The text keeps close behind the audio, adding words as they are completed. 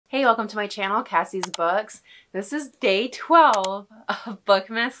Hey, welcome to my channel, Cassie's Books. This is day 12 of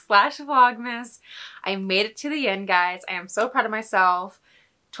Bookmas / Vlogmas. I made it to the end, guys. I am so proud of myself.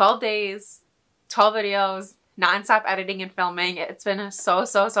 12 days, 12 videos, non-stop editing and filming. It's been so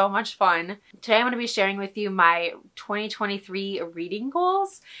much fun. Today I'm going to be sharing with you my 2023 reading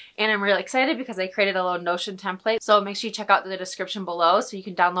goals, and I'm really excited because I created a little Notion template. So make sure you check out the description below so you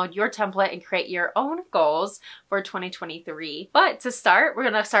can download your template and create your own goals for 2023. But to start, we're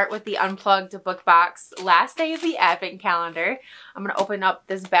going to start with the unplugged book box, last day of the advent calendar. I'm going to open up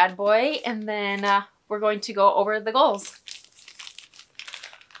this bad boy and then we're going to go over the goals.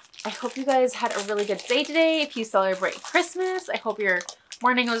 I hope you guys had a really good day today. If you celebrate Christmas, I hope your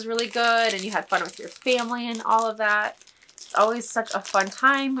morning was really good and you had fun with your family and all of that. It's always such a fun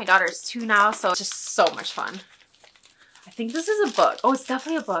time. My daughter's 2 now, so it's just so much fun. I think this is a book. Oh, it's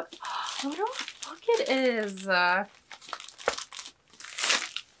definitely a book. I wonder what book it is.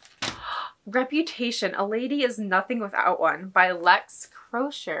 Reputation, A Lady is Nothing Without One by Lex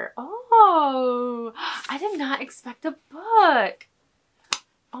Crosier. Oh, I did not expect a book.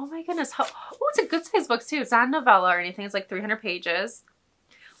 Oh my goodness. Oh, it's a good size book too. It's not a novella or anything. It's like 300 pages.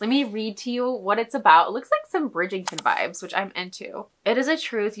 Let me read to you what it's about. It looks like some Bridgerton vibes, which I'm into. It is a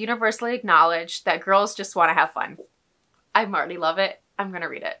truth universally acknowledged that girls just want to have fun. I already love it. I'm going to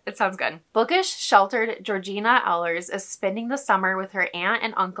read it. It sounds good. Bookish, sheltered Georgina Ellers is spending the summer with her aunt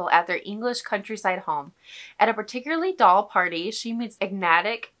and uncle at their English countryside home. At a particularly dull party, she meets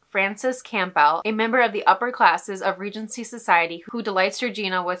enigmatic Frances Campbell, a member of the upper classes of Regency Society, who delights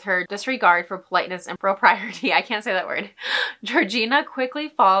Georgina with her disregard for politeness and propriety. I can't say that word. Georgina quickly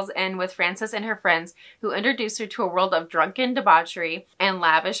falls in with Frances and her friends, who introduce her to a world of drunken debauchery and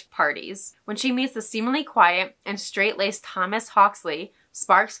lavish parties. When she meets the seemingly quiet and straight-laced Thomas Hawksley,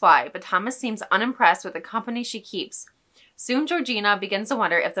 sparks fly, but Thomas seems unimpressed with the company she keeps. Soon Georgina begins to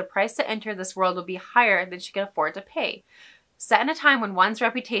wonder if the price to enter this world will be higher than she can afford to pay. Set in a time when one's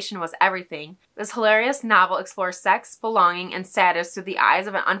reputation was everything, this hilarious novel explores sex, belonging, and status through the eyes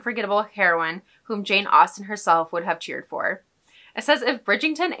of an unforgettable heroine whom Jane Austen herself would have cheered for. It says if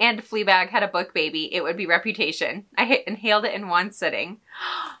Bridgerton and Fleabag had a book baby, it would be Reputation. I inhaled it in one sitting.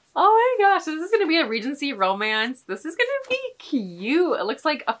 Oh my gosh, this is going to be a Regency romance. This is going to be cute. It looks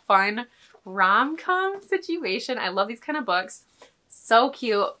like a fun rom-com situation. I love these kind of books. So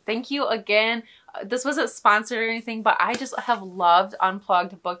cute. Thank you again. This wasn't sponsored or anything, but I just have loved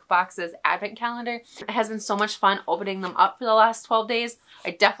Unplugged Book Box's advent calendar. It has been so much fun opening them up for the last 12 days.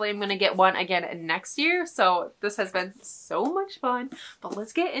 I definitely am going to get one again next year, so this has been so much fun. But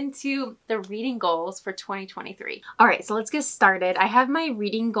let's get into the reading goals for 2023. All right, so let's get started. I have my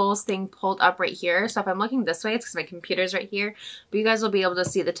reading goals thing pulled up right here. So if I'm looking this way, it's because my computer's right here, but you guys will be able to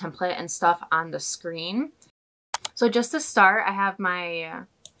see the template and stuff on the screen. So just to start, I have my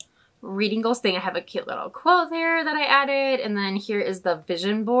reading goals thing. I have a cute little quote there that I added, and then here is the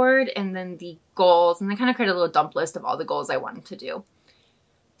vision board and then the goals, and I kind of created a little dump list of all the goals I wanted to do.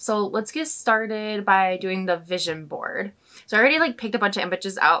 So let's get started by doing the vision board. So I already picked a bunch of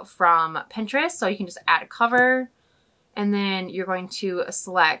images out from Pinterest, so you can just add a cover, and then you're going to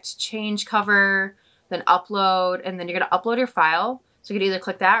select change cover, then upload, and then you're going to upload your file. So you could either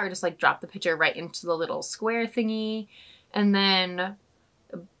click that or just drop the picture right into the little square thingy, and then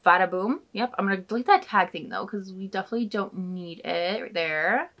bada boom. Yep, I'm going to delete that tag thing though, because we definitely don't need it right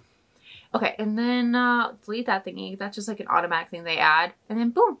there. Okay, and then delete that thingy. That's just an automatic thing they add. And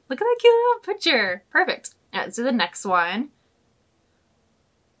then boom, look at that cute little picture. Perfect. All right, let's do the next one.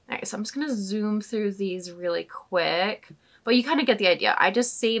 All right, so I'm just going to zoom through these really quick, but you kind of get the idea. I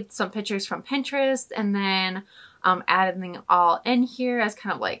just saved some pictures from Pinterest and then added them all in here as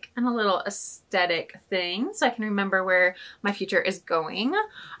kind of in a little aesthetic thing, so I can remember where my future is going.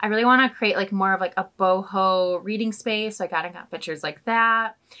 I really want to create more of a boho reading space, so I got pictures like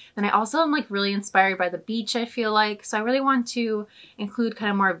that. Then I also am really inspired by the beach, I feel like, so I really want to include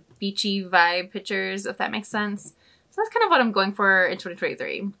kind of more beachy vibe pictures, if that makes sense. So that's kind of what I'm going for in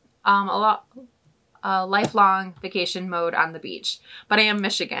 2023. Lifelong vacation mode on the beach, but I am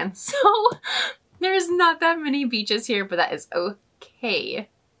Michigan, so there's not that many beaches here, but that is okay.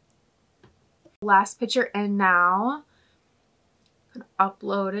 Last picture in now.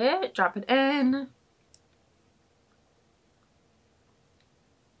 Upload it, drop it in.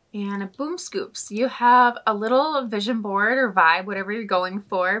 And boom scoops. You have a little vision board or vibe, whatever you're going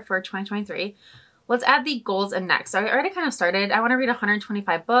for 2023. Let's add the goals in next. So I already kind of started. I want to read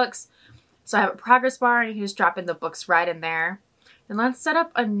 125 books. So I have a progress bar and you can just drop in the books right in there. And let's set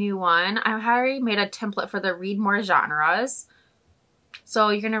up a new one. I already made a template for the read more genres. So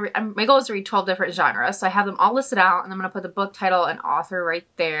you're gonna my goal is to read 12 different genres. So I have them all listed out, and I'm gonna put the book title and author right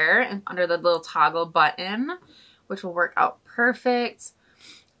there and under the little toggle button, which will work out perfect.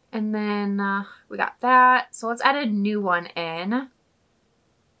 And then we got that. So let's add a new one in.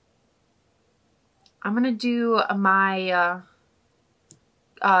 I'm gonna do my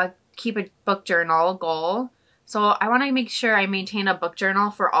keep a book journal goal. So I want to make sure I maintain a book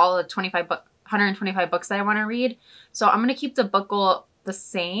journal for all the 125 books that I want to read. So I'm gonna keep the book goal the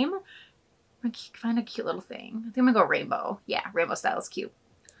same. I'm gonna find a cute little thing. I think I'm gonna go rainbow. Yeah, rainbow style is cute.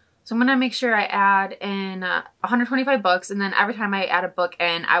 So I'm gonna make sure I add in 125 books, and then every time I add a book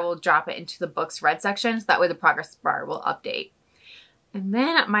in, I will drop it into the books read section, so that way the progress bar will update. And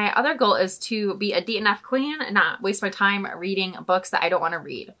then my other goal is to be a DNF queen and not waste my time reading books that I don't want to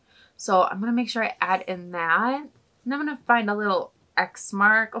read. So I'm gonna make sure I add in that, and I'm gonna find a little X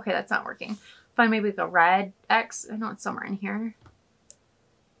mark. Okay, that's not working. Find maybe like a red X. I know it's somewhere in here.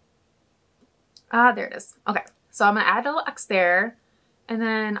 There it is. Okay, so I'm gonna add a little X there, and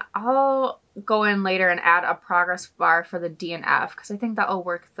then I'll go in later and add a progress bar for the DNF because I think that will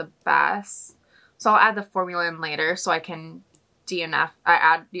work the best. So I'll add the formula in later so I can DNF. I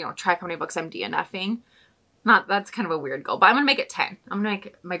add, you know, track how many books I'm DNFing. Not, that's kind of a weird goal, but I'm gonna make it 10. I'm gonna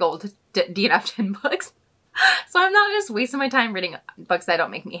make my goal to DNF 10 books. So I'm not just wasting my time reading books that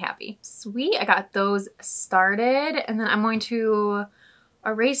don't make me happy. Sweet, I got those started, and then I'm going to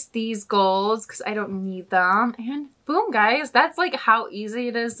erase these goals because I don't need them. And boom, guys, that's like how easy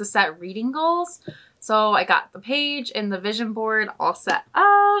it is to set reading goals. So I got the page and the vision board all set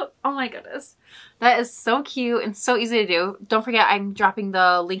up. Oh my goodness. That is so cute and so easy to do. Don't forget, I'm dropping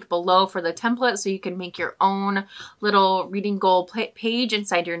the link below for the template so you can make your own little reading goal page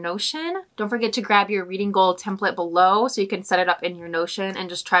inside your Notion. Don't forget to grab your reading goal template below so you can set it up in your Notion and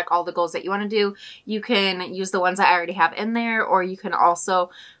just track all the goals that you want to do. You can use the ones that I already have in there, or you can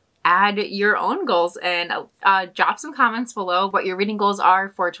also add your own goals, and drop some comments below what your reading goals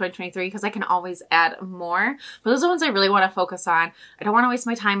are for 2023 because I can always add more. But those are the ones I really want to focus on. I don't want to waste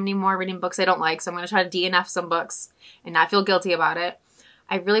my time anymore reading books I don't like, so I'm going to try to DNF some books and not feel guilty about it.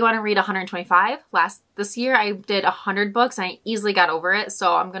 I really want to read 125. This year I did 100 books and I easily got over it,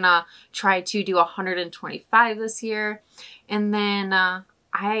 so I'm going to try to do 125 this year. And then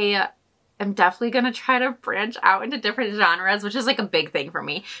I'm definitely going to try to branch out into different genres, which is like a big thing for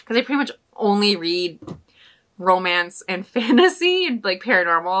me because I pretty much only read romance and fantasy and like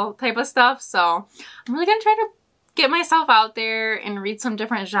paranormal type of stuff. So I'm really going to try to get myself out there and read some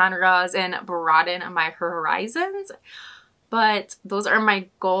different genres and broaden my horizons. But those are my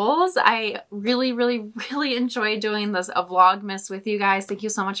goals. I really, really, really enjoy doing this Vlogmas with you guys. Thank you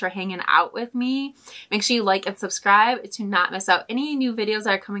so much for hanging out with me. Make sure you like and subscribe to not miss out any new videos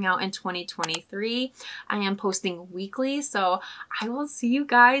that are coming out in 2023. I am posting weekly, so I will see you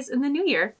guys in the new year.